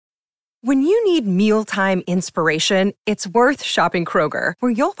When you need mealtime inspiration, it's worth shopping Kroger,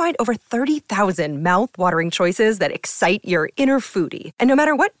 where you'll find over 30,000 mouth-watering choices that excite your inner foodie. And no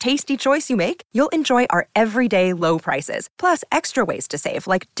matter what tasty choice you make, you'll enjoy our everyday low prices, plus extra ways to save,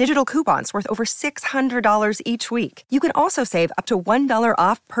 like digital coupons worth over $600 each week. You can also save up to $1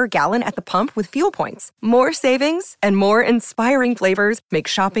 off per gallon at the pump with fuel points. More savings and more inspiring flavors make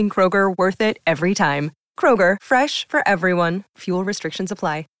shopping Kroger worth it every time. Kroger, fresh for everyone. Fuel restrictions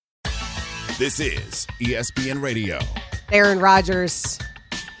apply. This is ESPN Radio. Aaron Rodgers,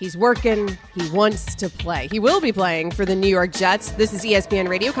 he's working. He wants to play. He will be playing for the New York Jets. This is ESPN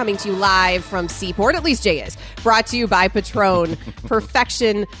Radio coming to you live from Seaport. At least Jay is. Brought to you by Patron.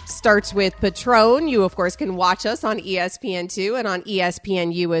 Perfection starts with Patron. You, of course, can watch us on ESPN2 and on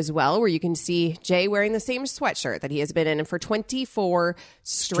ESPNU as well, where you can see Jay wearing the same sweatshirt that he has been in for 24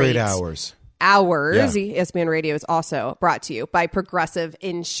 straight hours. Yeah. ESPN Radio is also brought to you by Progressive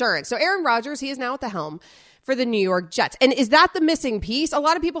Insurance. So Aaron Rodgers, he is now at the helm for the New York Jets. And is that the missing piece? A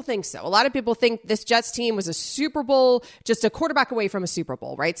lot of people think so. A lot of people think this Jets team was a Super Bowl, just a quarterback away from a Super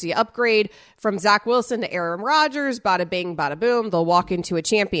Bowl, right? So you upgrade from Zach Wilson to Aaron Rodgers, bada bing, bada boom, they'll walk into a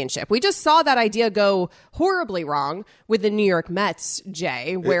championship. We just saw that idea go horribly wrong with the New York Mets,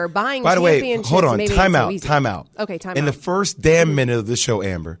 Jay, where buying championships hold on, maybe time so out, easy. time out. Okay, time out. In the first damn minute of the show,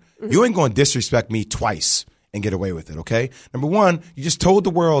 Amber, you ain't going to disrespect me twice and get away with it, okay? Number one, you just told the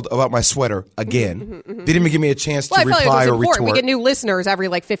world about my sweater again. Didn't even give me a chance to reply or retort. We get new listeners every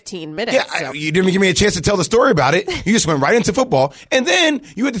 15 minutes. Yeah, so. You didn't even give me a chance to tell the story about it. You just went right into football. And then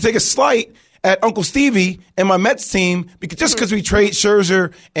you had to take a slight at Uncle Stevie and my Mets team because we trade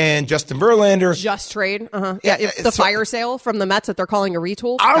Scherzer and Justin Verlander. Just trade? Yeah, the fire sale from the Mets that they're calling a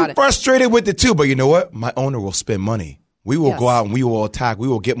retool? I'm frustrated with it too, but you know what? My owner will spend money. We will go out and we will attack. We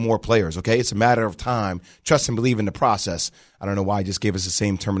will get more players, okay? It's a matter of time. Trust and believe in the process. I don't know why I just gave us the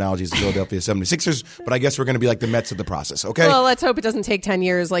same terminology as the Philadelphia 76ers, but I guess we're going to be like the Mets of the process, okay? Well, let's hope it doesn't take 10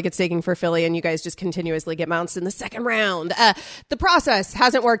 years like it's taking for Philly and you guys just continuously get mounts in the second round. The process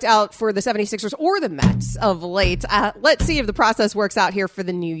hasn't worked out for the 76ers or the Mets of late. Let's see if the process works out here for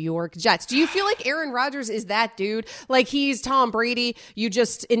the New York Jets. Do you feel like Aaron Rodgers is that dude? Like he's Tom Brady? You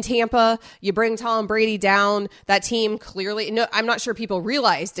just, in Tampa, you bring Tom Brady down. That team clearly, no, I'm not sure people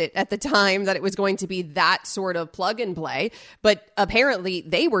realized it at the time that it was going to be that sort of plug and play. But apparently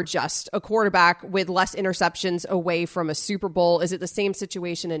they were just a quarterback with less interceptions away from a Super Bowl. Is it the same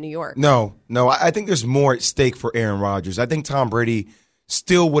situation in New York? No. I think there's more at stake for Aaron Rodgers. I think Tom Brady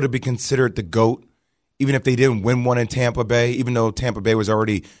still would have been considered the GOAT, even if they didn't win one in Tampa Bay, even though Tampa Bay was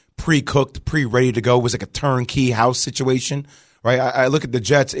already pre-cooked, pre-ready to go. It was like a turnkey house situation, right? I look at the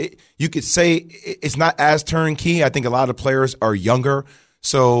Jets. You could say it's not as turnkey. I think a lot of players are younger.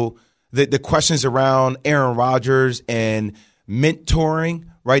 So the questions around Aaron Rodgers and mentoring,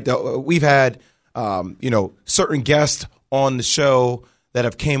 right? We've had, certain guests on the show that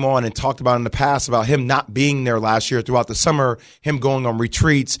have came on and talked about in the past about him not being there last year throughout the summer, him going on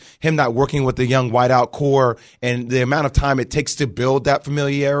retreats, him not working with the young whiteout core, and the amount of time it takes to build that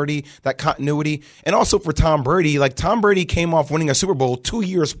familiarity, that continuity. And also for Tom Brady, like Tom Brady came off winning a Super Bowl 2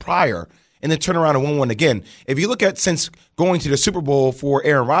 years prior and then turn around and win one again. If you look at since going to the Super Bowl for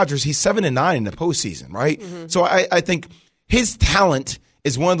Aaron Rodgers, he's 7-9 in the postseason, right? Mm-hmm. So I think his talent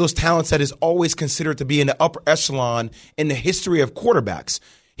is one of those talents that is always considered to be in the upper echelon in the history of quarterbacks.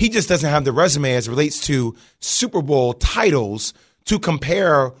 He just doesn't have the resume as it relates to Super Bowl titles to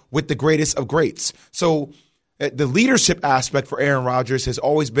compare with the greatest of greats. So the leadership aspect for Aaron Rodgers has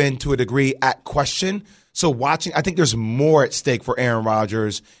always been to a degree at question. So I think there's more at stake for Aaron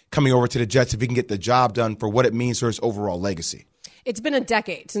Rodgers coming over to the Jets if he can get the job done for what it means for his overall legacy. It's been a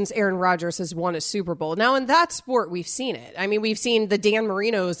decade since Aaron Rodgers has won a Super Bowl. Now, in that sport, we've seen it. I mean, we've seen the Dan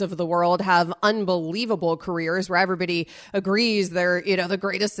Marinos of the world have unbelievable careers where everybody agrees they're, the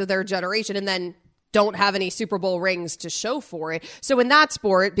greatest of their generation, and then don't have any Super Bowl rings to show for it. So in that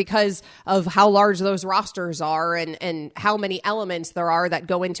sport, because of how large those rosters are and how many elements there are that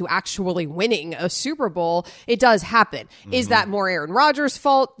go into actually winning a Super Bowl, it does happen. Mm-hmm. Is that more Aaron Rodgers'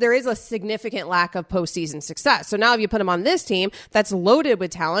 fault? There is a significant lack of postseason success. So now if you put him on this team that's loaded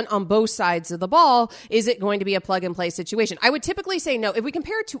with talent on both sides of the ball, is it going to be a plug and play situation? I would typically say no. If we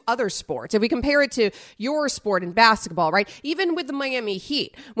compare it to other sports, if we compare it to your sport in basketball, right? Even with the Miami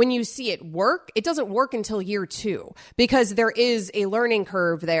Heat, when you see it work, it doesn't work until year 2 because there is a learning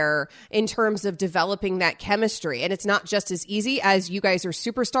curve there in terms of developing that chemistry. And it's not just as easy as you guys are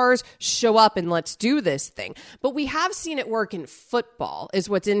superstars, show up and let's do this thing. But we have seen it work in football is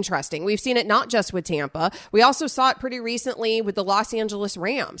what's interesting. We've seen it not just with Tampa. We also saw it pretty recently with the Los Angeles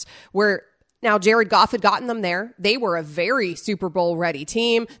Rams, where Now, Jared Goff had gotten them there. They were a very Super Bowl ready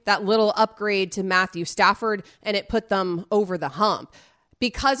team. That little upgrade to Matthew Stafford, and it put them over the hump.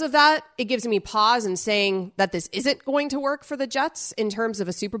 Because of that, it gives me pause in saying that this isn't going to work for the Jets in terms of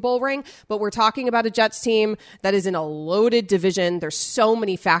a Super Bowl ring, but we're talking about a Jets team that is in a loaded division. There's so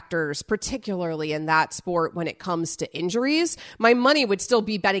many factors, particularly in that sport when it comes to injuries. My money would still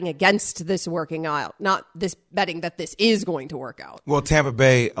be betting against this working out, not this betting that this is going to work out. Well, Tampa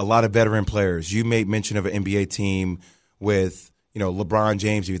Bay, a lot of veteran players. You made mention of an NBA team with LeBron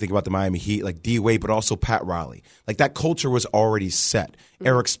James, if you think about the Miami Heat, like D Wade, but also Pat Riley. Like that culture was already set.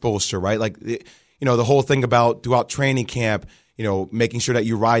 Eric Spoelstra, right? Like, the whole thing about throughout training camp, making sure that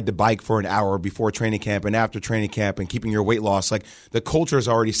you ride the bike for an hour before training camp and after training camp and keeping your weight loss. Like the culture is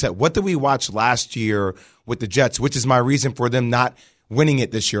already set. What did we watch last year with the Jets, which is my reason for them not winning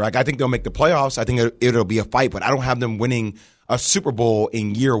it this year? Like I think they'll make the playoffs. I think it'll be a fight, but I don't have them winning a Super Bowl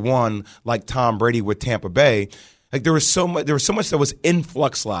in year one like Tom Brady with Tampa Bay. Like there was so much that was in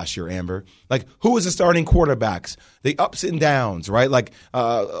flux last year, Amber. Like who was the starting quarterbacks? The ups and downs, right? Like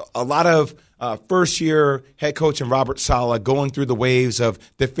a lot of first-year head coach and Robert Saleh going through the waves of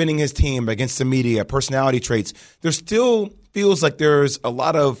defending his team against the media, personality traits. There still feels like there's a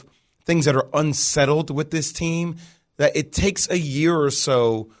lot of things that are unsettled with this team that it takes a year or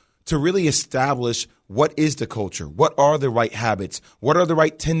so to really establish what is the culture, what are the right habits, what are the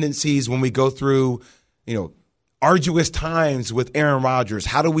right tendencies when we go through, arduous times with Aaron Rodgers.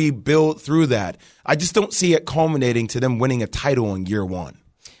 How do we build through that? I just don't see it culminating to them winning a title in year one.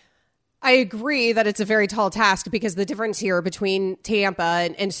 I agree that it's a very tall task because the difference here between Tampa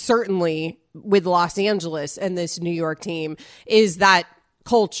and certainly with Los Angeles and this New York team is that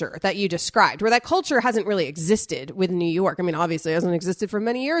culture that you described, where that culture hasn't really existed with New York. I mean, obviously it hasn't existed for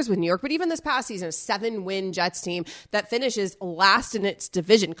many years with New York, but even this past season, a 7-win Jets team that finishes last in its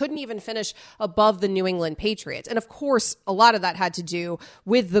division, couldn't even finish above the New England Patriots. And of course, a lot of that had to do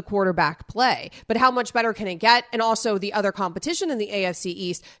with the quarterback play. But how much better can it get? And also the other competition in the AFC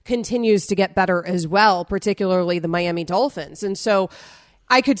East continues to get better as well, particularly the Miami Dolphins. And so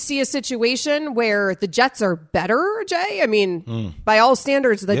I could see a situation where the Jets are better, Jay. I mean, by all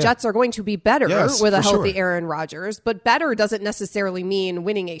standards, the Jets are going to be better with a healthy Aaron Rodgers. But better doesn't necessarily mean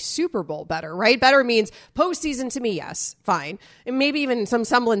winning a Super Bowl better, right? Better means postseason to me, yes, fine. And maybe even some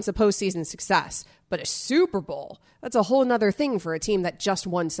semblance of postseason success. But a Super Bowl, that's a whole nother thing for a team that just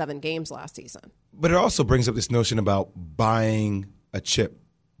won 7 games last season. But it also brings up this notion about buying a chip,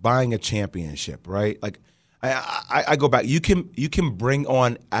 buying a championship, right? Like, I go back. You can bring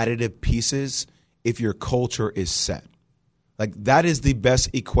on additive pieces if your culture is set. Like that is the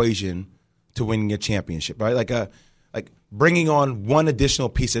best equation to winning a championship, right? Like bringing on one additional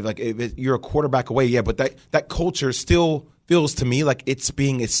piece of if you're a quarterback away, but that culture still feels to me like it's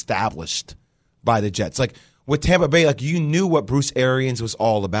being established by the Jets. Like with Tampa Bay, like you knew what Bruce Arians was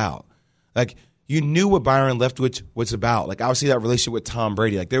all about. Like you knew what Byron Leftwich was about. Like obviously that relationship with Tom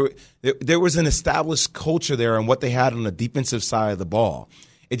Brady. Like there was an established culture there and what they had on the defensive side of the ball.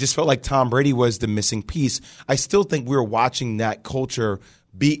 It just felt like Tom Brady was the missing piece. I still think we were watching that culture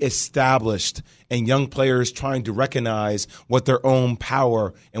be established and young players trying to recognize what their own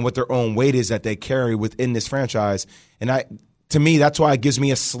power and what their own weight is that they carry within this franchise. And to me, that's why it gives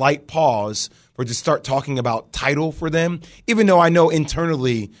me a slight pause for to start talking about title for them, even though I know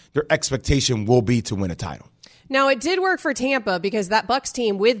internally their expectation will be to win a title. Now, it did work for Tampa because that Bucs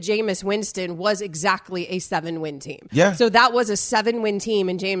team with Jameis Winston was exactly a 7-win team. Yeah. So that was a 7-win team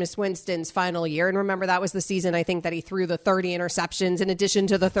in Jameis Winston's final year. And remember, that was the season, I think, that he threw the 30 interceptions in addition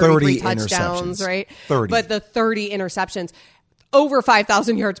to the 33 touchdowns, right? 30. But the 30 interceptions. Over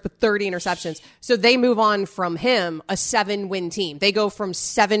 5,000 yards, but 30 interceptions. So they move on from him, a 7-win team. They go from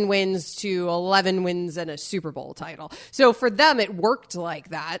 7 wins to 11 wins and a Super Bowl title. So for them, it worked like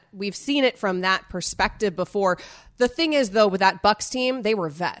that. We've seen it from that perspective before. The thing is, though, with that Bucs team, they were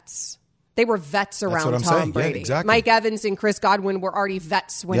vets. They were vets around Tom Brady. Yeah, exactly. Mike Evans and Chris Godwin were already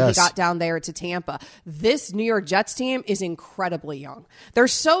vets when he got down there to Tampa. This New York Jets team is incredibly young. They're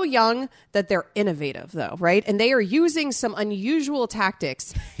so young that they're innovative, though, right? And they are using some unusual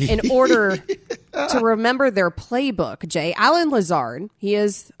tactics in order to remember their playbook, Jay. Alan Lazard, he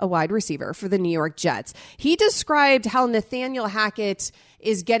is a wide receiver for the New York Jets. He described how Nathaniel Hackett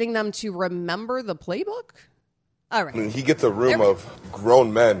is getting them to remember the playbook. All right. He gets a room of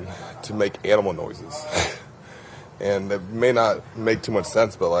grown men to make animal noises. And it may not make too much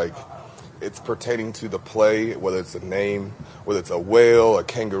sense, but it's pertaining to the play, whether it's a name, whether it's a whale, a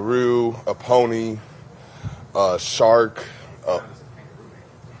kangaroo, a pony, a shark.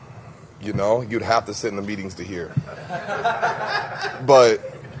 You'd have to sit in the meetings to hear. But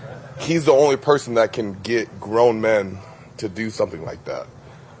he's the only person that can get grown men to do something like that.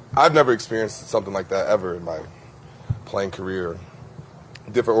 I've never experienced something like that ever in my playing career.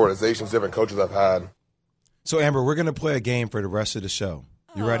 Different organizations, different coaches I've had. So, Amber, we're going to play a game for the rest of the show.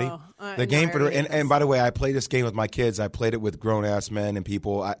 You ready? The game and by the way, I play this game with my kids. I played it with grown-ass men and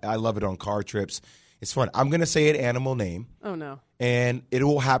people. I love it on car trips. It's fun. I'm going to say an animal name. Oh, no. And it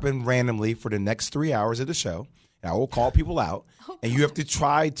will happen randomly for the next 3 hours of the show. And I will call people out. Oh, and you have to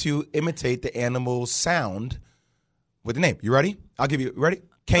try to imitate the animal's sound with the name. You ready? I'll give you – ready?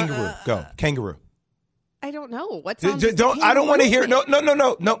 Kangaroo. Go. Kangaroo. I don't know. What sounds I don't want to hear –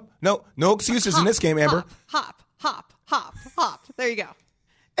 no excuses in this game, Amber. Hop, hop, hop, hop. There you go.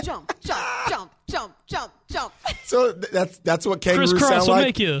 Jump, jump, jump, jump, jump, jump. So that's what kangaroos Chris sound will like.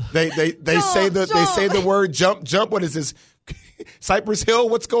 Make you. They say the word jump. What is this? Cypress Hill?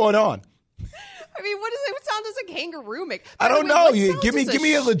 What's going on? I mean, what sound does a kangaroo make? I don't know. Give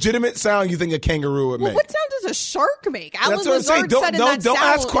me a legitimate sound you think a kangaroo would make. What sound does a shark make? That's what I'm saying. Don't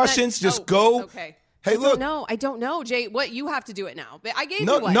ask questions. Just go. Okay. Hey, look. I don't know, Jay. What you have to do it now? I gave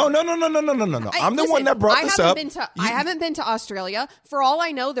no, you one. No. I'm the one that brought this up. I haven't been to Australia. For all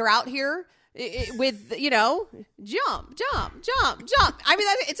I know, they're out here with jump, jump, jump, jump. I mean,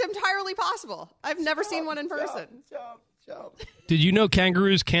 it's entirely possible. I've never seen one in person. Jump. Did you know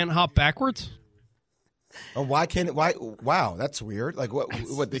kangaroos can't hop backwards? Oh, why can't it? Why? Wow, that's weird. Like what?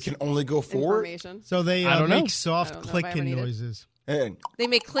 They can only go forward. So they make soft clicking noises. They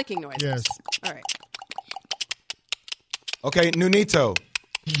make clicking noises. Yes. All right. Okay, Nunito.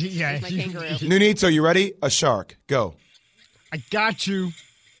 Yeah. Nunito, you ready? A shark. Go. I got you.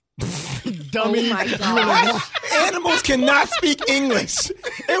 Dummy. Oh my God. Animals cannot speak English.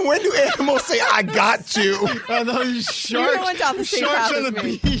 And when do animals say, I got you? Those sharks. You're going down the same path on as the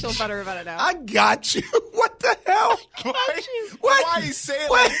me. beach. Feel better about it now. I got you. What the hell? Why you say it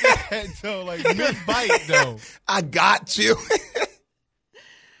like that, though? Like mid-bite, though. I got you.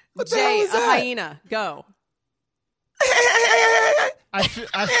 What the hell Jay, is a that? hyena. Go. I feel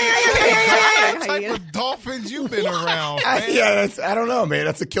What type of dolphins you been around, man? I don't know, man.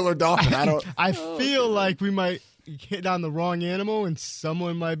 That's a killer dolphin. I feel like we might hit on the wrong animal and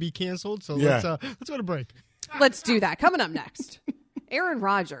someone might be canceled. So let's go to break. Let's do that. Coming up next, Aaron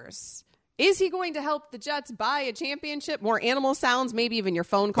Rodgers. Is he going to help the Jets buy a championship? More animal sounds, maybe even your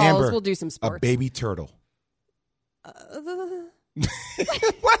phone calls. Amber, we'll do some sports. A baby turtle.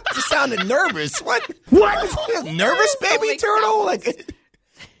 What? You sounded nervous. What? Nervous baby turtle? Like,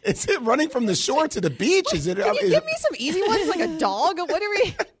 is it running from the shore to the beach? Is it? Can you give me some easy ones, like a dog? What are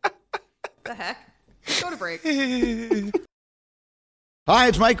we? The heck? Go to break. Hi,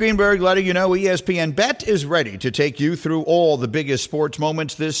 it's Mike Greenberg letting you know ESPN Bet is ready to take you through all the biggest sports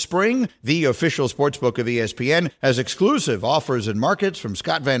moments this spring. The official sportsbook of ESPN has exclusive offers and markets from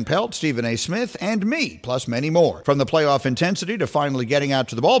Scott Van Pelt, Stephen A. Smith, and me, plus many more. From the playoff intensity to finally getting out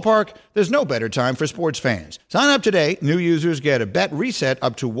to the ballpark, there's no better time for sports fans. Sign up today. New users get a bet reset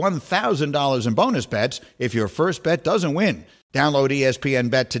up to $1,000 in bonus bets if your first bet doesn't win. Download ESPN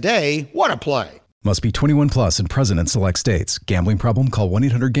Bet today. What a play. Must be 21 plus and present in select states. Gambling problem? Call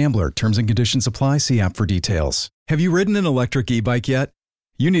 1-800-GAMBLER. Terms and conditions apply. See app for details. Have you ridden an electric e-bike yet?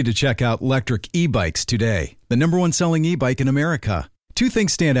 You need to check out Electric E-Bikes today, the #1 selling e-bike in America. Two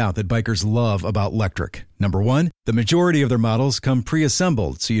things stand out that bikers love about Electric. Number one, the majority of their models come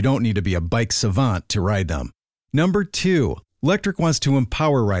pre-assembled, so you don't need to be a bike savant to ride them. Number two, Electric wants to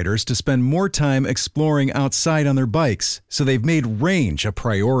empower riders to spend more time exploring outside on their bikes, so they've made range a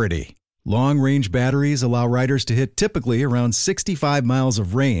priority. Long-range batteries allow riders to hit typically around 65 miles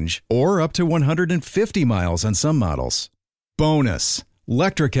of range or up to 150 miles on some models. Bonus,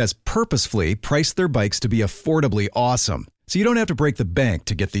 Electric has purposefully priced their bikes to be affordably awesome, so you don't have to break the bank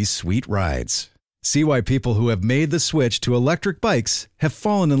to get these sweet rides. See why people who have made the switch to electric bikes have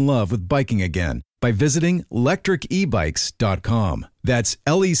fallen in love with biking again by visiting electricebikes.com. That's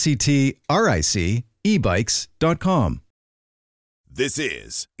LECTRIC ebikes.com. This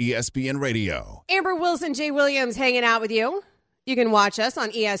is ESPN Radio. Amber Wilson, Jay Williams hanging out with you. You can watch us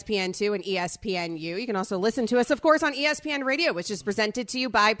on ESPN2 and ESPNU. You can also listen to us, of course, on ESPN Radio, which is presented to you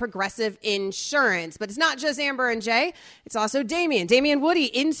by Progressive Insurance. But it's not just Amber and Jay. It's also Damian Woody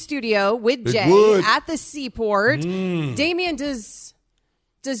in studio with Big Jay Wood. at the Seaport. Damian, does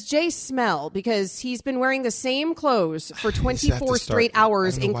Jay smell? Because he's been wearing the same clothes for 24 straight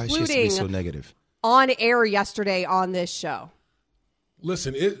hours, I don't know why it's just to be including so negative. on air yesterday on this show.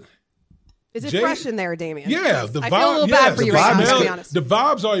 Listen, Is it fresh in there, Damien? Yeah, the vibe. I feel a little bad for you right now, to be honest. The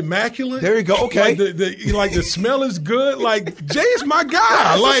vibes are immaculate. There you go. Okay. Like the smell is good. Like Jay is my guy.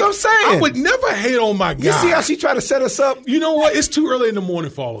 That's what I'm saying. I would never hate on my guy. You see how she tried to set us up? You know what? It's too early in the morning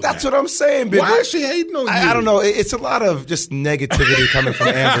for all of that. That's what I'm saying, Big. Why is she hating on you? I don't know. It's a lot of just negativity coming from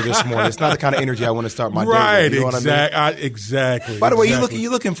Amber this morning. It's not the kind of energy I want to start my day with. Right, You know what I mean? exactly. By the way, you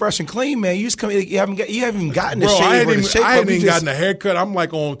looking fresh and clean, man. You just come. You haven't even gotten the Bro, shave. I haven't even gotten a haircut. I'm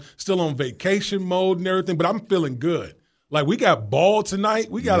like still on vacation mode and everything, but I'm feeling good. Like we got ball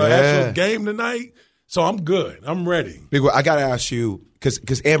tonight. We got an actual game tonight. So I'm good. I'm ready. Big Will, I got to ask you,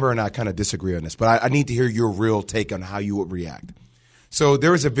 because Amber and I kind of disagree on this, but I need to hear your real take on how you would react. So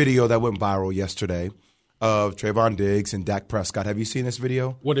there was a video that went viral yesterday of Trayvon Diggs and Dak Prescott. Have you seen this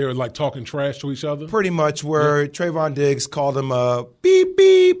video? Where they were like talking trash to each other? Pretty much, where Trayvon Diggs called him a beep,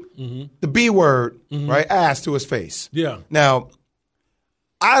 beep, the B word, right? Ass to his face. Yeah. Now,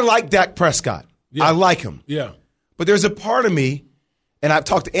 I like Dak Prescott. Yeah. I like him. Yeah. But there's a part of me, and I've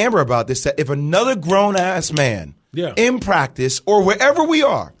talked to Amber about this, that if another grown-ass man in practice or wherever we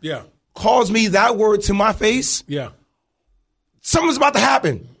are calls me that word to my face, something's about to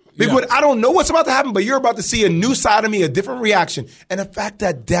happen. Bigwood, I don't know what's about to happen, but you're about to see a new side of me, a different reaction. And the fact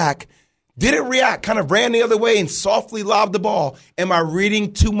that Dak didn't react, kind of ran the other way and softly lobbed the ball, am I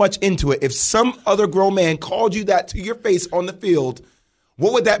reading too much into it? If some other grown man called you that to your face on the field,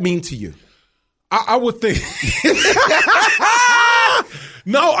 what would that mean to you? I would think.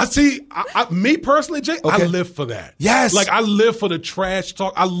 No, I see. Me personally, Jay, I live for that. Yes. Like, I live for the trash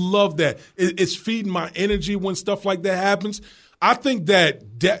talk. I love that. It's feeding my energy when stuff like that happens. I think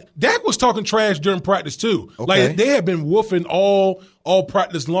that Dak was talking trash during practice, too. Okay. Like, they have been woofing all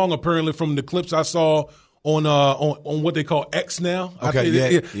practice long, apparently, from the clips I saw on what they call X now.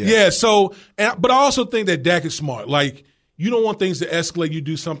 Okay, yeah. So, but I also think that Dak is smart. Like, you don't want things to escalate. You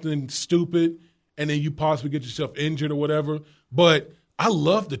do something stupid, and then you possibly get yourself injured or whatever. But I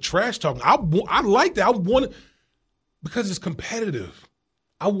love the trash talking. I like that. I want it because it's competitive.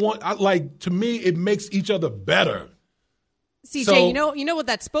 To me, it makes each other better. CJ, so, you know what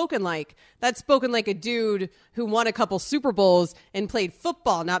that's spoken like? That's spoken like a dude who won a couple Super Bowls and played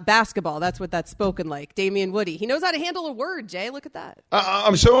football, not basketball. That's what that's spoken like. Damian Woody. He knows how to handle a word, Jay. Look at that.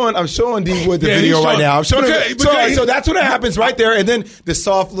 I'm showing D Wood the video right now. I'm showing so that's what happens right there, and then the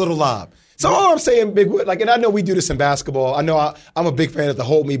soft little lob. So all I'm saying, Big Wood, and I know we do this in basketball. I know I'm a big fan of the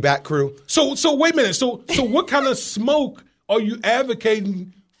Hold Me Back crew. So wait a minute. So what kind of smoke are you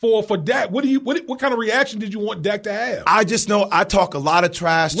advocating for Dak? What kind of reaction did you want Dak to have? I just know I talk a lot of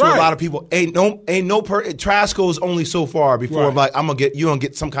trash to a lot of people. Trash goes only so far before I'm like, you gonna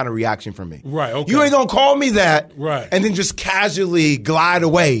get some kind of reaction from me. Right. Okay. You ain't gonna call me that. Right. And then just casually glide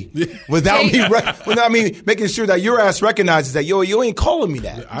away without me making sure that your ass recognizes that you ain't calling me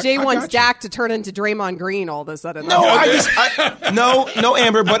that. Jay wants Dak to turn into Draymond Green all of a sudden. No, no,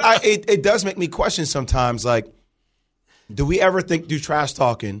 Amber. But it does make me question sometimes. Like, do we ever think through trash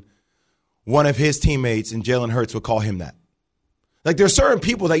talking, one of his teammates and Jalen Hurts would call him that? Like, there's certain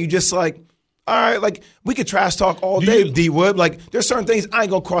people that you just like, all right, like, we could trash talk all day, D Wood. Like, there's certain things I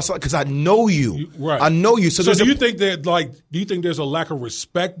ain't gonna cross out because I know you. Right. I know you. So do you think there's a lack of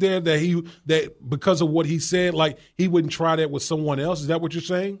respect there that because of what he said, like, he wouldn't try that with someone else? Is that what you're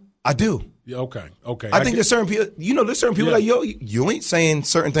saying? I do. Yeah, okay. I think there's certain people, there's certain people like, you ain't saying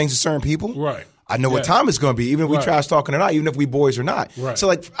certain things to certain people. Right. I know what time it's going to be, even if we trash talking or not, even if we boys or not. Right. So,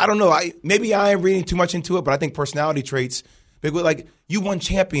 like, I don't know. Maybe I am reading too much into it, but I think personality traits, like, you won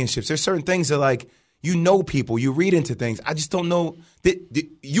championships. There's certain things that, like, people, you read into things. I just don't know.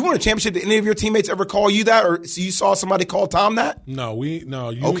 Did you won a championship? Did any of your teammates ever call you that, or you saw somebody call Tom that? No,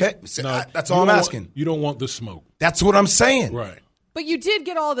 okay, that's all I'm asking. You don't want the smoke. That's what I'm saying. Right. But you did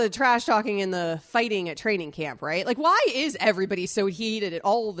get all the trash talking and the fighting at training camp, right? Like, why is everybody so heated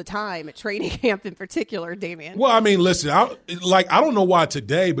all the time at training camp in particular, Damien? Well, I mean, listen, I don't know why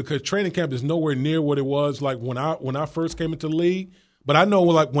today, because training camp is nowhere near what it was like when I first came into the league. But I know,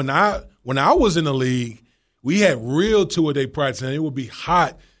 like, when I was in the league, we had real two-a-day practice, and it would be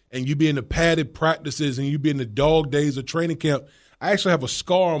hot, and you'd be in the padded practices, and you'd be in the dog days of training camp. I actually have a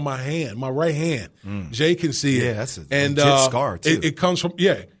scar on my hand, my right hand. Jay can see it. Yeah, that's a legit scar, too. It comes from,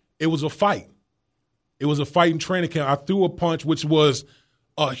 it was a fight. It was a fight in training camp. I threw a punch, which was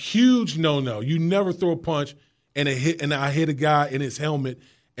a huge no-no. You never throw a punch, and I hit a guy in his helmet,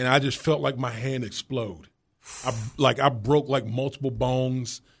 and I just felt like my hand explode. I broke, like, multiple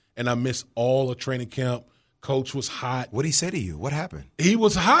bones, and I missed all of training camp. Coach was hot. What did he say to you? What happened? He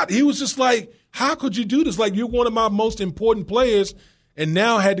was hot. He was just like, how could you do this? Like, you're one of my most important players, and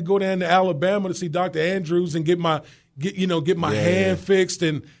now I had to go down to Alabama to see Dr. Andrews and get my hand fixed.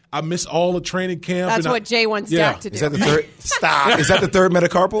 And I miss all the training camp. That's what Jay wants Dak to do. Is that the third? Stop. Is that the third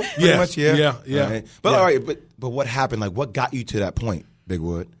metacarpal? Yeah. Much? Yeah. Yeah. All right. But all right. But what happened? Like, what got you to that point, Big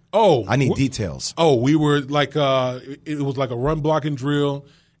Wood? Oh, I need details. Oh, we were like, it was like a run blocking drill,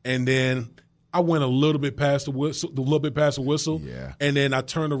 and then I went a little bit past the whistle, Yeah. And then I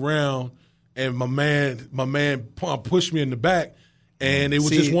turned around, and my man pushed me in the back, and it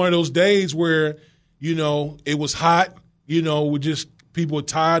was just one of those days where, it was hot, people were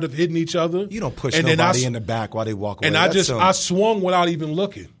tired of hitting each other. You don't push nobody in the back while they walk away. And I swung without even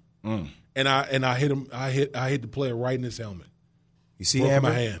looking, and I hit him. I hit the player right in his helmet. You see Broke Amber?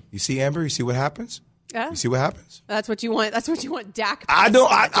 my hand. You see Amber? You see what happens? Yeah. You see what happens? That's what you want. That's what you want Dak. I'm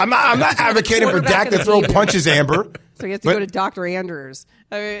not advocating for Dak to throw punches, Amber. So he has to go to Dr. Andrews.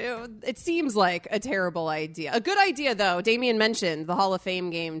 I mean, it seems like a terrible idea. A good idea, though. Damian mentioned the Hall of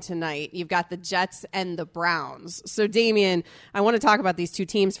Fame game tonight. You've got the Jets and the Browns. So, Damian, I want to talk about these two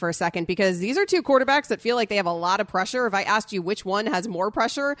teams for a second because these are two quarterbacks that feel like they have a lot of pressure. If I asked you which one has more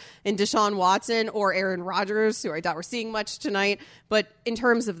pressure in Deshaun Watson or Aaron Rodgers, who I doubt we're seeing much tonight, but in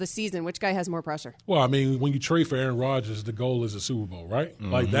terms of the season, which guy has more pressure? Well, I mean, when you trade for Aaron Rodgers, the goal is a Super Bowl, right?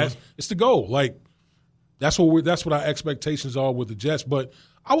 Mm-hmm. Like it's the goal. Like that's what our expectations are with the Jets. But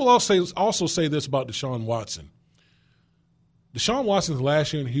I will also say this about Deshaun Watson. Deshaun Watson's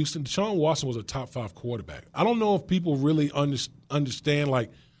last year in Houston, Deshaun Watson was a top 5 quarterback. I don't know if people really understand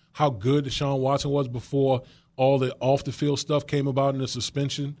like how good Deshaun Watson was before all the off the field stuff came about in the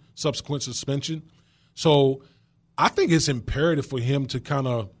subsequent suspension. So I think it's imperative for him to kind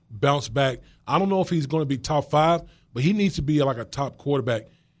of bounce back. I don't know if he's going to be top 5, but he needs to be like a top quarterback.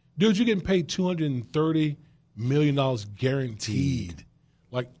 Dude, you're getting paid $230 million guaranteed.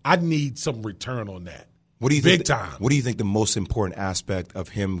 Like, I need some return on that. What do you Big time. What do you think the most important aspect of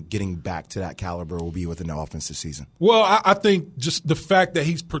him getting back to that caliber will be within the offense this season? Well, I think just the fact that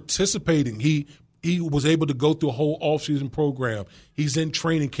he's participating. He was able to go through a whole offseason program. He's in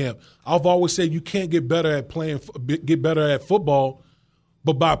training camp. I've always said you can't get better at football,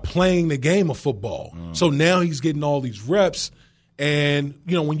 but by playing the game of football. So now he's getting all these reps. And,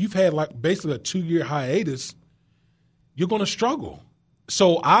 when you've had like basically a 2-year hiatus, you're going to struggle.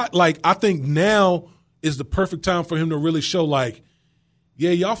 So I think now is the perfect time for him to really show like,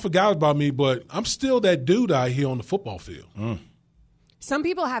 yeah, y'all forgot about me, but I'm still that dude out here on the football field. Some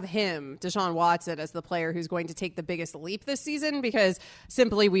people have him, Deshaun Watson, as the player who's going to take the biggest leap this season because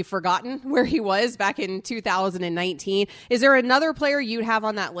simply we've forgotten where he was back in 2019. Is there another player you'd have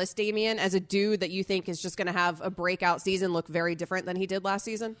on that list, Damian, as a dude that you think is just going to have a breakout season, look very different than he did last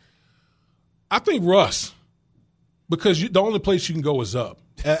season? I think Russ, because the only place you can go is up.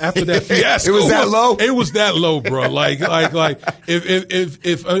 After that fiasco, it was that low. It was that low, bro. Like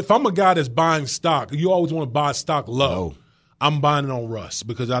if I'm a guy that's buying stock, you always want to buy stock low. I'm buying it on Russ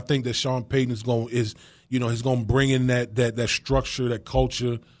because I think that Sean Payton he's going to bring in that structure, that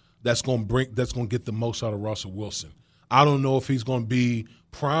culture that's going to get the most out of Russell Wilson. I don't know if he's going to be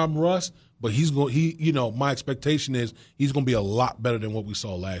prime Russ, but my expectation is he's going to be a lot better than what we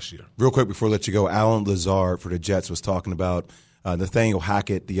saw last year. Real quick before I let you go, Alan Lazard for the Jets was talking about Nathaniel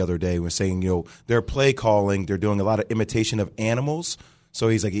Hackett the other day was saying, their play calling, they're doing a lot of imitation of animals. So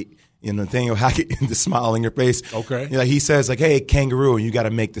he's like, Nathaniel Hackett, the smile on your face. Okay. He says, like, hey, kangaroo, and you got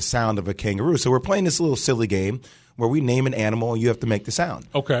to make the sound of a kangaroo. So we're playing this little silly game where we name an animal and you have to make the sound.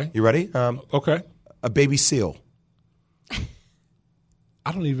 Okay. You ready? Okay. A baby seal.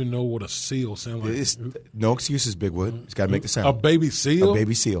 I don't even know what a seal sounds like. No excuses, Big Wood. He's got to make the sound. A baby seal? A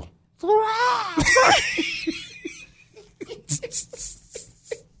baby seal. What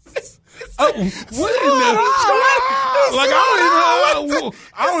in the like?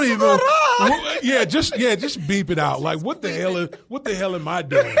 I don't even. Just beep it out. Like, what the hell am I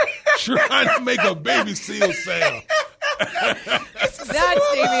doing? Trying to make a baby seal sound. That's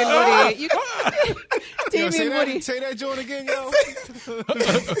Damian Woody. Damian Woody. Say that joint again, yo.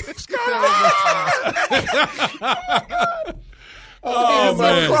 Oh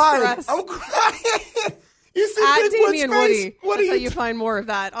man, I'm crying. You see At Big Damian Wood's Woody. What That's how are you you find more of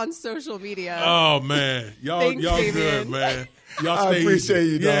that on social media. Oh man, y'all Thanks, good, Damian. man. Y'all I stay appreciate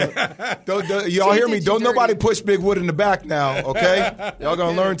easy. you, dog. Yeah. Don't y'all hear me? Don't nobody push Big Wood in the back now, okay? Y'all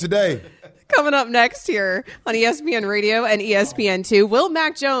gonna learn today. Coming up next here on ESPN Radio and ESPN2, will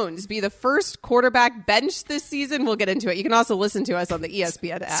Mac Jones be the first quarterback benched this season? We'll get into it. You can also listen to us on the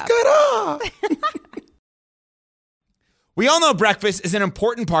ESPN app. We all know breakfast is an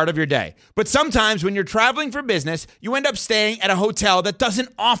important part of your day, but sometimes when you're traveling for business, you end up staying at a hotel that doesn't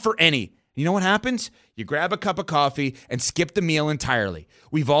offer any. You know what happens? You grab a cup of coffee and skip the meal entirely.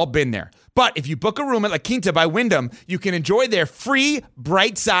 We've all been there. But if you book a room at La Quinta by Wyndham, you can enjoy their free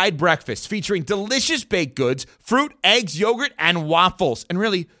Bright Side breakfast featuring delicious baked goods, fruit, eggs, yogurt, and waffles. And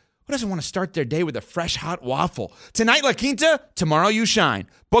really, who doesn't want to start their day with a fresh, hot waffle? Tonight, La Quinta, tomorrow you shine.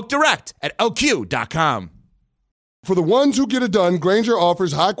 Book direct at LQ.com. For the ones who get it done, Grainger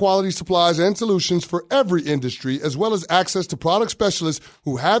offers high-quality supplies and solutions for every industry, as well as access to product specialists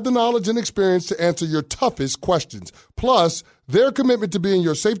who have the knowledge and experience to answer your toughest questions. Plus, their commitment to being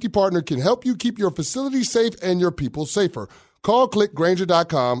your safety partner can help you keep your facility safe and your people safer. Call, click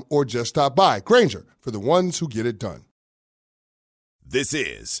Grainger.com, or just stop by. Grainger, for the ones who get it done. This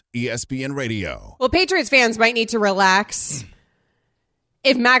is ESPN Radio. Well, Patriots fans might need to relax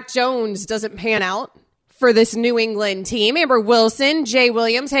if Mac Jones doesn't pan out for this New England team. Amber Wilson, Jay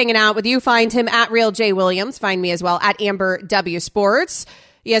Williams hanging out with you. Find him at Real Jay Williams. Find me as well at Amber W Sports.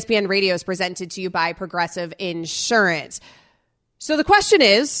 ESPN Radio is presented to you by Progressive Insurance. So the question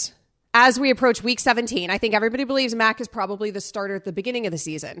is, as we approach week 17, I think everybody believes Mac is probably the starter at the beginning of the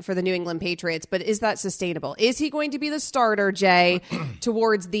season for the New England Patriots, but is that sustainable? Is he going to be the starter, Jay,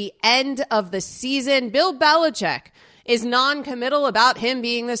 towards the end of the season? Bill Belichick is non-committal about him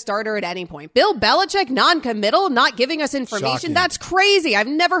being the starter at any point. Bill Belichick, non-committal, not giving us information? Shocking. That's crazy. I've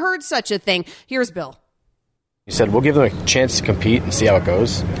never heard such a thing. Here's Bill. You said we'll give them a chance to compete and see how it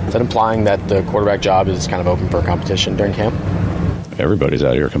goes. Is that implying that the quarterback job is kind of open for competition during camp? Everybody's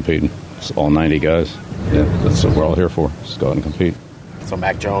out here competing. It's all 90 guys. Yeah, that's what we're all here for. Just go out and compete. So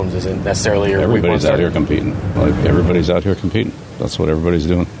Mac Jones isn't necessarily your Everybody's out here competing. Like, everybody's out here competing. That's what everybody's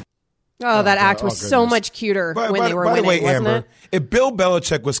doing. Oh, that act was so much cuter when they were winning, wasn't Amber, it? if Bill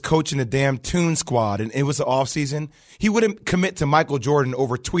Belichick was coaching the damn Toon Squad and it was the offseason, he wouldn't commit to Michael Jordan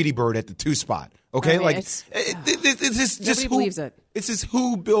over Tweety Bird at the 2 spot. Okay? I mean, it's just believes it. This is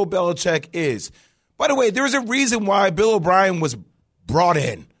who Bill Belichick is. By the way, there's a reason why Bill O'Brien was brought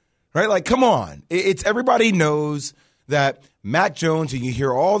in, right? Like, come on. It's everybody knows that Mac Jones, and you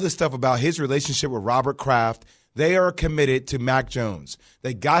hear all this stuff about his relationship with Robert Kraft. They are committed to Mac Jones.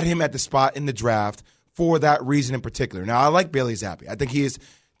 They got him at the spot in the draft for that reason in particular. Now, I like Bailey Zappi. I think he is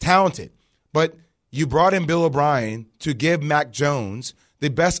talented. But you brought in Bill O'Brien to give Mac Jones the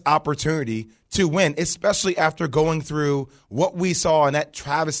best opportunity to win, especially after going through what we saw in that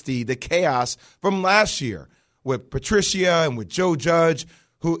travesty, the chaos from last year with Patricia and with Joe Judge,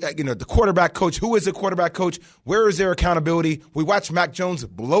 who, the quarterback coach. Who is the quarterback coach? Where is their accountability? We watched Mac Jones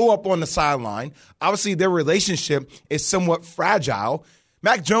blow up on the sideline. Obviously, their relationship is somewhat fragile.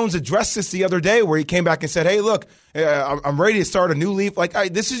 Mac Jones addressed this the other day where he came back and said, hey, look, I'm ready to start a new leaf. Like,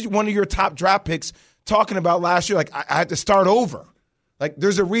 this is one of your top draft picks talking about last year. Like, I had to start over. Like,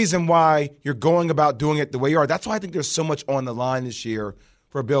 there's a reason why you're going about doing it the way you are. That's why I think there's so much on the line this year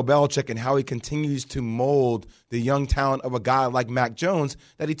for Bill Belichick and how he continues to mold the young talent of a guy like Mac Jones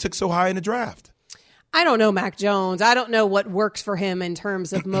that he took so high in the draft. I don't know Mac Jones. I don't know what works for him in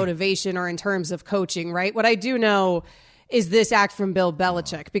terms of motivation or in terms of coaching, right? What I do know is this act from Bill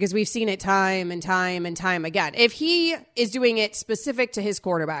Belichick, because we've seen it time and time and time again. If he is doing it specific to his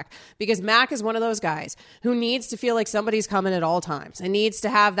quarterback, because Mac is one of those guys who needs to feel like somebody's coming at all times and needs to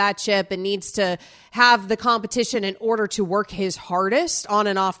have that chip and needs to have the competition in order to work his hardest on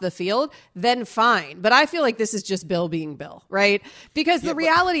and off the field, then fine. But I feel like this is just Bill being Bill, right? Because the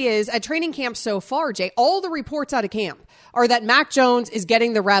reality is, at training camp so far, Jay, all the reports out of camp are that Mac Jones is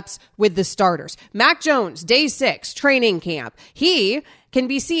getting the reps with the starters. Mac Jones, day 6, training camp. He can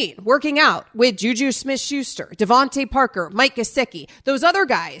be seen working out with Juju Smith-Schuster, Devontae Parker, Mike Gesicki. Those other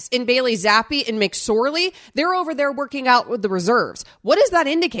guys in Bailey Zappi and McSorley, they're over there working out with the reserves. What does that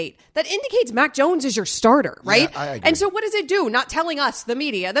indicate? That indicates Mac Jones is your starter, right? Yeah, I agree. And so what does it do? Not telling us, the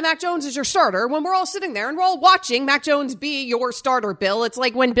media, that Mac Jones is your starter when we're all sitting there and we're all watching Mac Jones be your starter, Bill. It's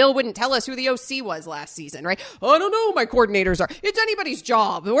like when Bill wouldn't tell us who the OC was last season, right? I don't know who my coordinators are. It's anybody's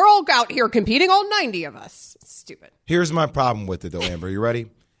job. We're all out here competing, all 90 of us. It's stupid. Here's my problem with it, though, Amber. You ready?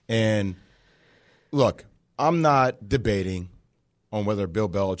 And look, I'm not debating on whether Bill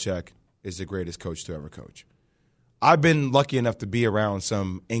Belichick is the greatest coach to ever coach. I've been lucky enough to be around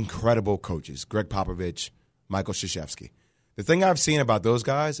some incredible coaches, Greg Popovich, Michael Krzyzewski. The thing I've seen about those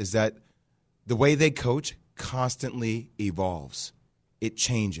guys is that the way they coach constantly evolves. It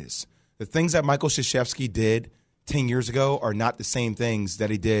changes. The things that Michael Krzyzewski did 10 years ago are not the same things that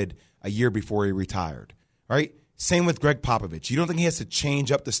he did a year before he retired, right? Same with Greg Popovich. You don't think he has to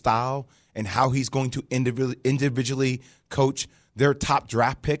change up the style and how he's going to individually coach their top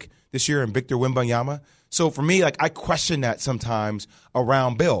draft pick this year in Victor Wembanyama? So for me, I question that sometimes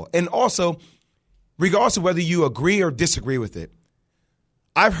around Bill. And also, regardless of whether you agree or disagree with it,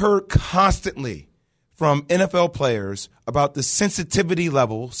 I've heard constantly from NFL players about the sensitivity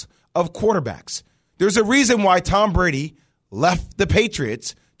levels of quarterbacks. There's a reason why Tom Brady left the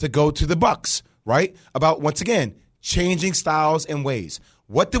Patriots to go to the Bucs, right? About, once again, changing styles and ways.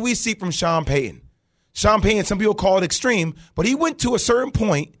 What did we see from Sean Payton? Sean Payton, some people call it extreme, but he went to a certain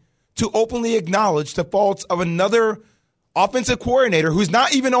point to openly acknowledge the faults of another offensive coordinator who's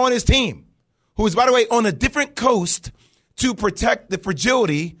not even on his team, who is, by the way, on a different coast to protect the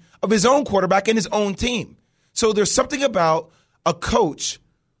fragility of his own quarterback and his own team. So there's something about a coach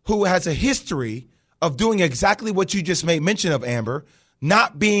who has a history of doing exactly what you just made mention of, Amber,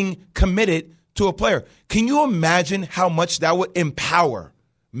 not being committed to a player. Can you imagine how much that would empower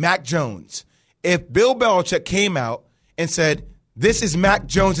Mac Jones if Bill Belichick came out and said, this is Mac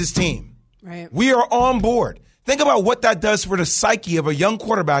Jones's team. Right. We are on board. Think about what that does for the psyche of a young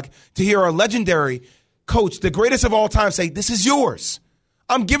quarterback to hear a legendary coach, the greatest of all time, say, this is yours.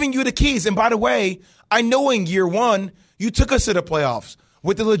 I'm giving you the keys. And by the way, I know in year one, you took us to the playoffs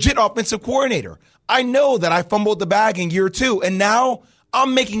with the legit offensive coordinator. I know that I fumbled the bag in year two, and now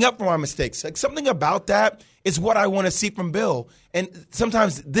I'm making up for my mistakes. Like, something about that is what I want to see from Bill. And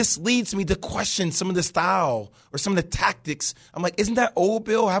sometimes this leads me to question some of the style or some of the tactics. I'm like, isn't that old,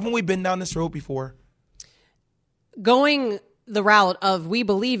 Bill? Haven't we been down this road before? Going the route of we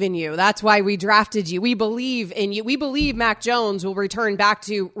believe in you. That's why we drafted you. We believe in you. We believe Mac Jones will return back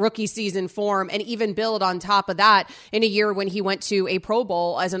to rookie season form and even build on top of that in a year when he went to a Pro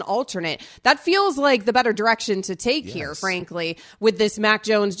Bowl as an alternate. That feels like the better direction to take here, frankly, with this Mac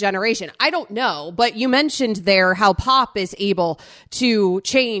Jones generation. I don't know, but you mentioned there how Pop is able to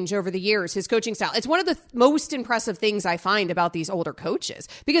change over the years, his coaching style. It's one of the most impressive things I find about these older coaches,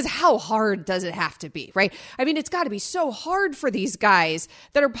 because how hard does it have to be, right? I mean, it's got to be so hard for these guys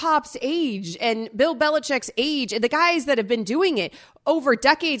that are Pop's age and Bill Belichick's age, and the guys that have been doing it over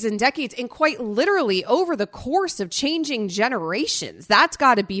decades and decades, and quite literally over the course of changing generations. That's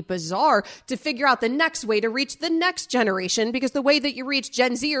got to be bizarre to figure out the next way to reach the next generation, because the way that you reach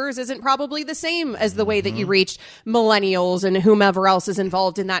Gen Zers isn't probably the same as the way that you reached millennials and whomever else is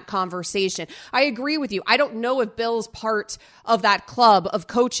involved in that conversation. I agree with you. I don't know if Bill's part of that club of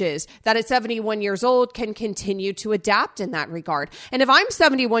coaches that at 71 years old can continue to adapt in that regard. And if I'm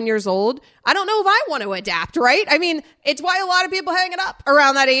 71 years old, I don't know if I want to adapt, right? I mean, it's why a lot of people hang it up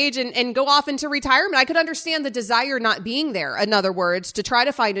around that age and go off into retirement. I could understand the desire not being there, in other words, to try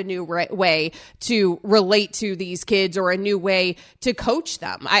to find a new way to relate to these kids or a new way to coach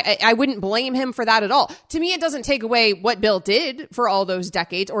them. I wouldn't blame him for that at all. To me, it doesn't take away what Bill did for all those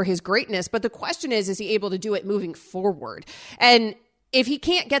decades or his greatness, but the question is he able to do it moving forward? And if he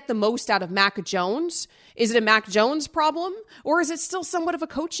can't get the most out of Mac Jones, is it a Mac Jones problem, or is it still somewhat of a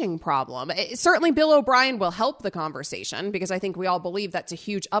coaching problem? Certainly Bill O'Brien will help the conversation, because I think we all believe that's a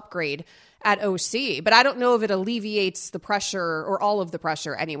huge upgrade at OC, but I don't know if it alleviates the pressure, or all of the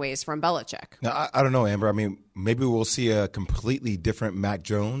pressure anyways, from Belichick. Now, I don't know, Amber. I mean, maybe we'll see a completely different Mac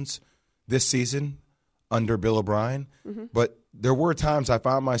Jones this season under Bill O'Brien, but there were times I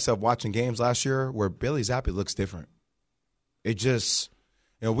found myself watching games last year where Bailey Zappi looks different. It just,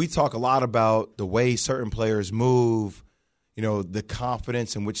 we talk a lot about the way certain players move, the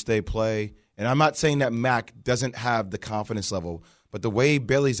confidence in which they play. And I'm not saying that Mac doesn't have the confidence level, but the way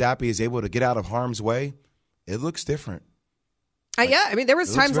Bailey Zappi is able to get out of harm's way, it looks different. Yeah, I mean, there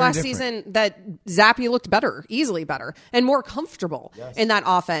was times last season that Zappi looked better, easily better, and more comfortable in that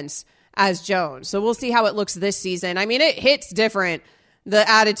offense as Jones. So we'll see how it looks this season. I mean, it hits different. The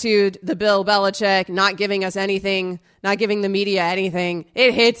attitude, the Bill Belichick, not giving us anything, not giving the media anything.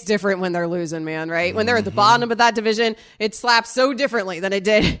 It hits different when they're losing, man, right? When they're at the bottom of that division, it slaps so differently than it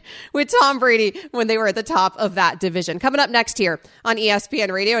did with Tom Brady when they were at the top of that division. Coming up next here on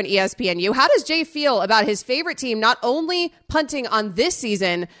ESPN Radio and ESPNU, how does Jay feel about his favorite team not only punting on this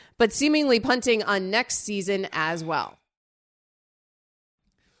season, but seemingly punting on next season as well?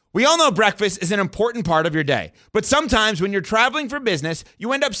 We all know breakfast is an important part of your day, but sometimes when you're traveling for business,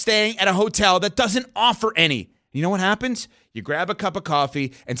 you end up staying at a hotel that doesn't offer any. You know what happens? You grab a cup of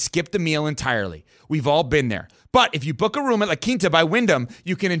coffee and skip the meal entirely. We've all been there. But if you book a room at La Quinta by Wyndham,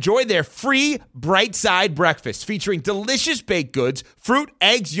 you can enjoy their free Bright Side breakfast featuring delicious baked goods, fruit,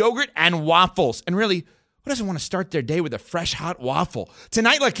 eggs, yogurt, and waffles. And really, who doesn't want to start their day with a fresh, hot waffle?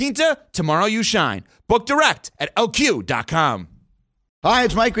 Tonight, La Quinta, tomorrow you shine. Book direct at lq.com. Hi,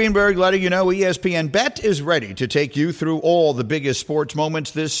 it's Mike Greenberg letting you know ESPN Bet is ready to take you through all the biggest sports moments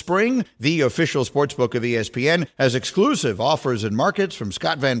this spring. The official sportsbook of ESPN has exclusive offers and markets from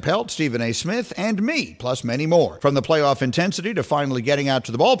Scott Van Pelt, Stephen A. Smith, and me, plus many more. From the playoff intensity to finally getting out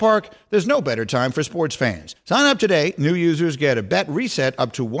to the ballpark, there's no better time for sports fans. Sign up today. New users get a bet reset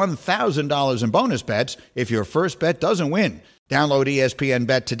up to $1,000 in bonus bets if your first bet doesn't win. Download ESPN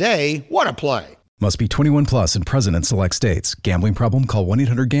Bet today. What a play. Must be 21 plus and present in select states. Gambling problem? Call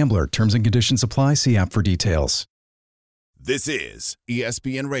 1-800-GAMBLER. Terms and conditions apply. See app for details. This is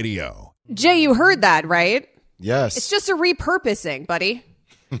ESPN Radio. Jay, you heard that, right? Yes. It's just a repurposing, buddy.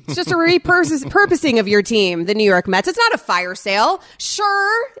 It's just a repurposing of your team, the New York Mets. It's not a fire sale.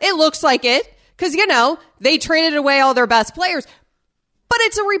 Sure, it looks like it because, they traded away all their best players. But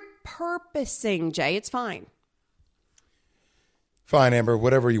it's a repurposing, Jay. It's fine. Fine, Amber,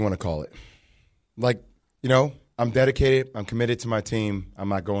 whatever you want to call it. I'm dedicated. I'm committed to my team. I'm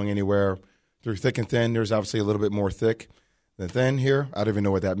not going anywhere. Through thick and thin, there's obviously a little bit more thick than thin here. I don't even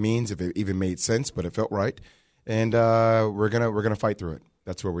know what that means, if it even made sense, but it felt right. And we're gonna fight through it.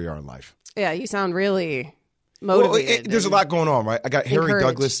 That's where we are in life. Yeah, you sound really motivated. There's a lot going on, right? I got Harry encouraged.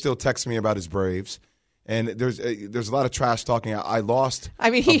 Douglas still texting me about his Braves. And there's a lot of trash talking. I lost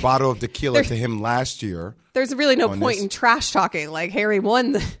a bottle of tequila to him last year. There's really no point in trash talking. Like Harry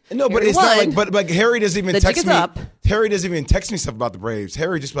won. No, but it's not like. But Harry doesn't even text me. Up. Harry doesn't even text me stuff about the Braves.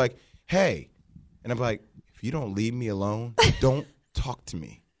 Harry just be like, "Hey," and I'm like, "If you don't leave me alone, don't talk to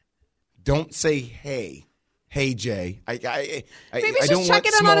me. Don't say hey." Hey Jay, Maybe I he's don't just want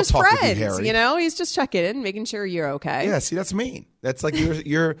checking in small on his talk with friends. you, Harry. He's just checking in, making sure you're okay. Yeah, see, that's mean. That's like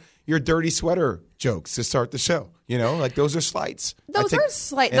your dirty sweater jokes to start the show. Those are slights. Those are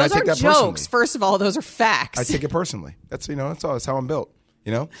slight. Those aren't jokes. Personally. First of all, those are facts. I take it personally. That's that's all. That's how I'm built.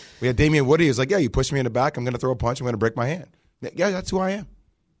 We had Damian Woody. He's like, yeah, you push me in the back, I'm going to throw a punch. I'm going to break my hand. Yeah, that's who I am.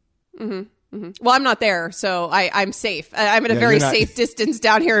 Mm-hmm. Mm-hmm. Well, I'm not there, so I'm safe. I'm at a very safe distance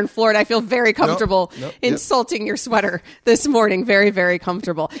down here in Florida. I feel very comfortable insulting your sweater this morning. Very, very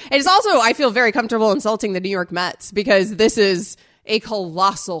comfortable. And it's also, I feel very comfortable insulting the New York Mets because this is a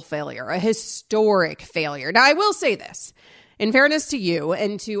colossal failure, a historic failure. Now, I will say this, in fairness to you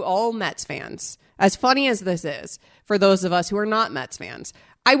and to all Mets fans, as funny as this is for those of us who are not Mets fans,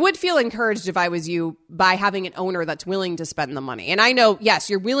 I would feel encouraged if I was you by having an owner that's willing to spend the money. And I know, yes,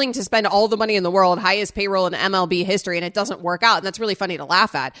 you're willing to spend all the money in the world, highest payroll in MLB history, and it doesn't work out. And that's really funny to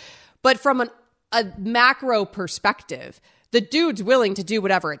laugh at. But from a macro perspective, the dude's willing to do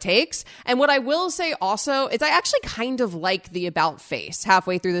whatever it takes. And what I will say also is I actually kind of like the about face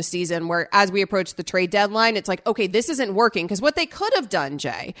halfway through the season where as we approach the trade deadline, it's like, okay, this isn't working. Because what they could have done,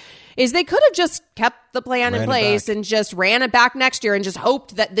 Jay, is they could have just kept the plan in place and just ran it back next year and just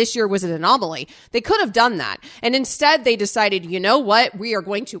hoped that this year was an anomaly. They could have done that. And instead they decided, you know what? We are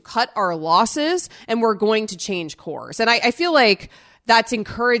going to cut our losses and we're going to change course. And I feel like that's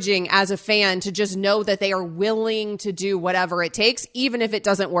encouraging as a fan to just know that they are willing to do whatever it takes, even if it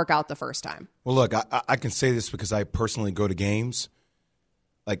doesn't work out the first time. Well, look, I can say this because I personally go to games.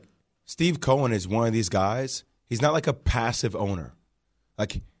 Like, Steve Cohen is one of these guys. He's not like a passive owner.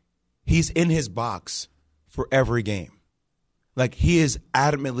 Like, he's in his box for every game. Like, he is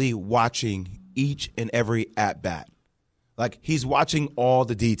adamantly watching each and every at-bat. Like, he's watching all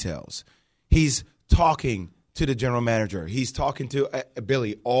the details. He's talking to the general manager. He's talking to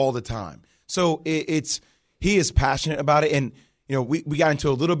Billy all the time. So he is passionate about it. And, we got into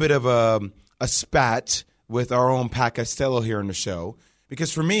a little bit of a spat with our own Pat Costello here in the show.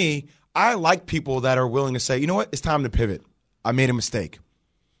 Because for me, I like people that are willing to say, you know what, it's time to pivot. I made a mistake.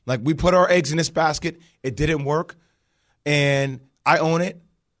 Like, we put our eggs in this basket. It didn't work. And I own it.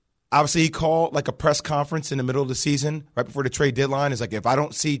 Obviously, he called like a press conference in the middle of the season, right before the trade deadline. It's like, if I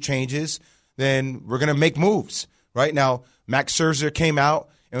don't see changes, then we're going to make moves. Right now, Max Scherzer came out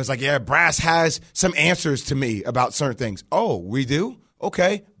and was like, yeah, Brass has some answers to me about certain things. Oh, we do?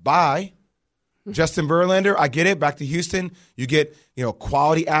 Okay, bye. Justin Verlander, I get it. Back to Houston. You get,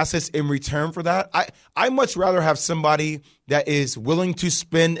 quality assets in return for that. I much rather have somebody that is willing to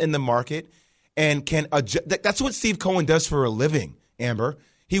spend in the market and can adjust. That's what Steve Cohen does for a living, Amber.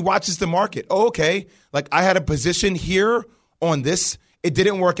 He watches the market. Oh, okay. Like, I had a position here on this. It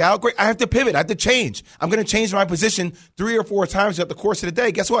didn't work out. Great. I have to pivot. I have to change. I'm going to change my position 3 or 4 times throughout the course of the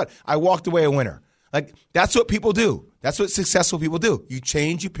day. Guess what? I walked away a winner. Like, that's what people do. That's what successful people do. You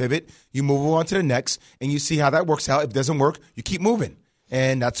change, you pivot, you move on to the next, and you see how that works out. If it doesn't work, you keep moving.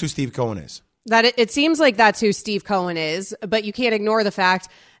 And that's who Steve Cohen is. That it seems like that's who Steve Cohen is, but you can't ignore the fact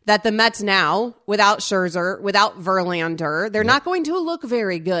that the Mets now, without Scherzer, without Verlander, they're not going to look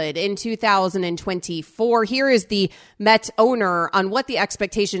very good in 2024. Here is the Mets owner on what the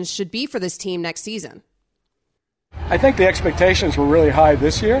expectations should be for this team next season. I think the expectations were really high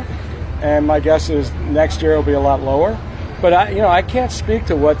this year, and my guess is next year will be a lot lower. But I can't speak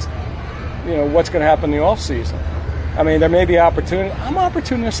to what's going to happen in the offseason. I mean, there may be opportunity. I'm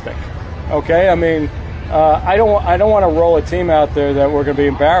opportunistic. Okay, I mean, I don't want to roll a team out there that we're going to be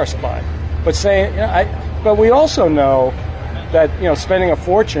embarrassed by. But but we also know that spending a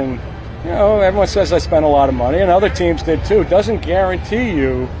fortune. Everyone says I spent a lot of money, and other teams did too. Doesn't guarantee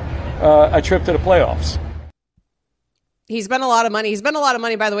you a trip to the playoffs. He spent a lot of money. He spent a lot of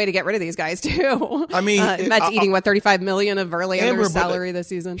money, by the way, to get rid of these guys, too. I mean, Mets eating, $35 million of Verlander's salary this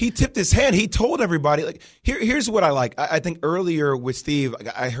season? He tipped his hand. He told everybody, here's what I like. I think earlier with Steve,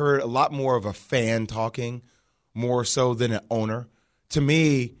 I heard a lot more of a fan talking, more so than an owner. To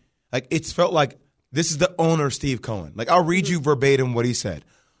me, it's felt like this is the owner, Steve Cohen. I'll read you verbatim what he said.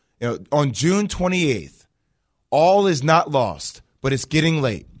 On June 28th, all is not lost, but it's getting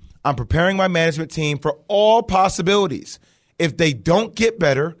late. I'm preparing my management team for all possibilities. If they don't get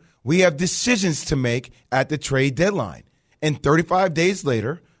better, we have decisions to make at the trade deadline. And 35 days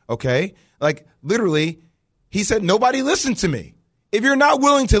later, literally, he said, nobody listened to me. If you're not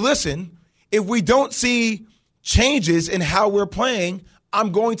willing to listen, if we don't see changes in how we're playing,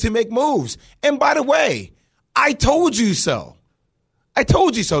 I'm going to make moves. And by the way, I told you so. I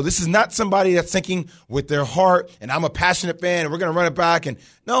told you so. This is not somebody that's thinking with their heart, and I'm a passionate fan, and we're going to run it back. And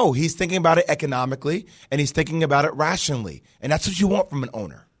no, he's thinking about it economically, and he's thinking about it rationally. And that's what you want from an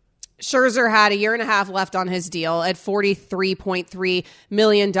owner. Scherzer had a year and a half left on his deal at $43.3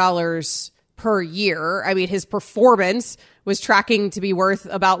 million per year. I mean, his performance was tracking to be worth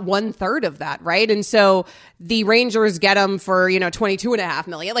about 1/3 of that, right? And so the Rangers get him for, $22.5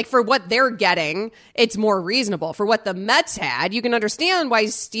 million. For what they're getting, it's more reasonable. For what the Mets had, you can understand why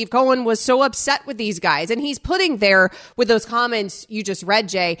Steve Cohen was so upset with these guys. And he's putting there, with those comments you just read,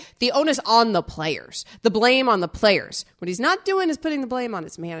 Jay, the onus on the players, the blame on the players. What he's not doing is putting the blame on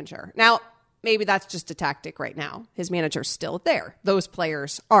his manager. Now, maybe that's just a tactic right now. His manager's still there. Those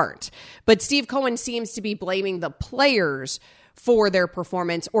players aren't. But Steve Cohen seems to be blaming the players for their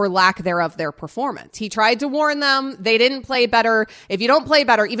performance or lack thereof their performance. He tried to warn them. They didn't play better. If you don't play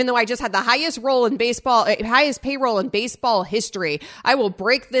better, even though I just had the highest payroll in baseball history, I will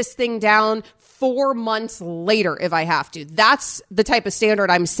break this thing down 4 months later if I have to. That's the type of standard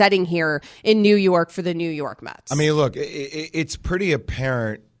I'm setting here in New York for the New York Mets. I mean, look, it's pretty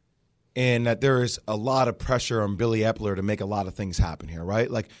apparent in that there is a lot of pressure on Billy Epler to make a lot of things happen here, right?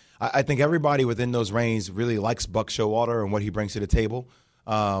 I think everybody within those reins really likes Buck Showalter and what he brings to the table.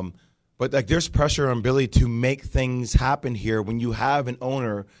 But there's pressure on Billy to make things happen here when you have an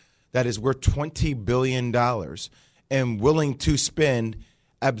owner that is worth $20 billion and willing to spend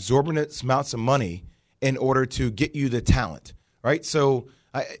exorbitant amounts of money in order to get you the talent, right? So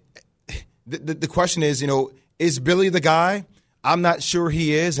the question is Billy the guy? I'm not sure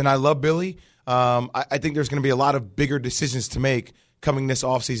he is, and I love Billy. I think there's going to be a lot of bigger decisions to make coming this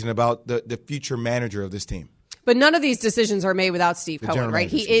offseason about the future manager of this team. But none of these decisions are made without Steve Cohen, right?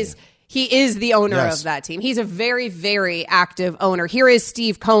 He is the owner of that team. He's a very, very active owner. Here is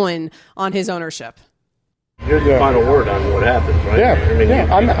Steve Cohen on his ownership. You're the final word on what happens, right? Yeah.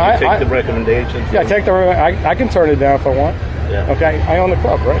 I mean, you take the recommendations. Yeah, I can turn it down if I want. Yeah. Okay, I own the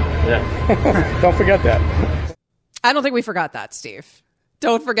club, right? Yeah. Don't forget that. I don't think we forgot that, Steve.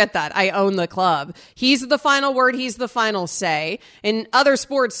 Don't forget that. I own the club. He's the final word. He's the final say. In other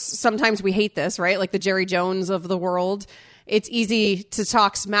sports, sometimes we hate this, right? Like the Jerry Jones of the world. It's easy to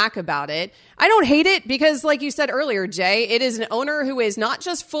talk smack about it. I don't hate it because, like you said earlier, Jay, it is an owner who is not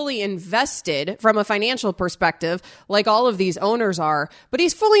just fully invested from a financial perspective, like all of these owners are, but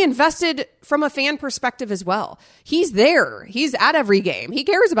he's fully invested from a fan perspective as well. He's there. He's at every game. He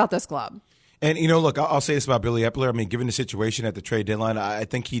cares about this club. And, look, I'll say this about Billy Epler. I mean, given the situation at the trade deadline, I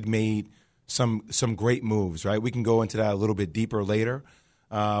think he'd made some great moves, right? We can go into that a little bit deeper later.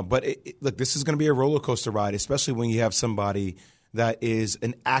 But, look, this is going to be a roller coaster ride, especially when you have somebody that is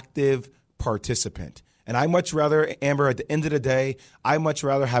an active participant. And I much rather, Amber, at the end of the day, I much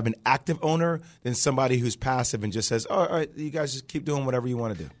rather have an active owner than somebody who's passive and just says, all right, you guys just keep doing whatever you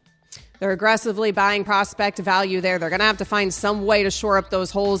want to do. They're aggressively buying prospect value there. They're going to have to find some way to shore up those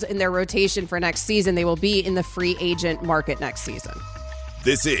holes in their rotation for next season. They will be in the free agent market next season.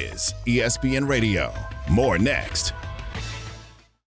 This is ESPN Radio. More next.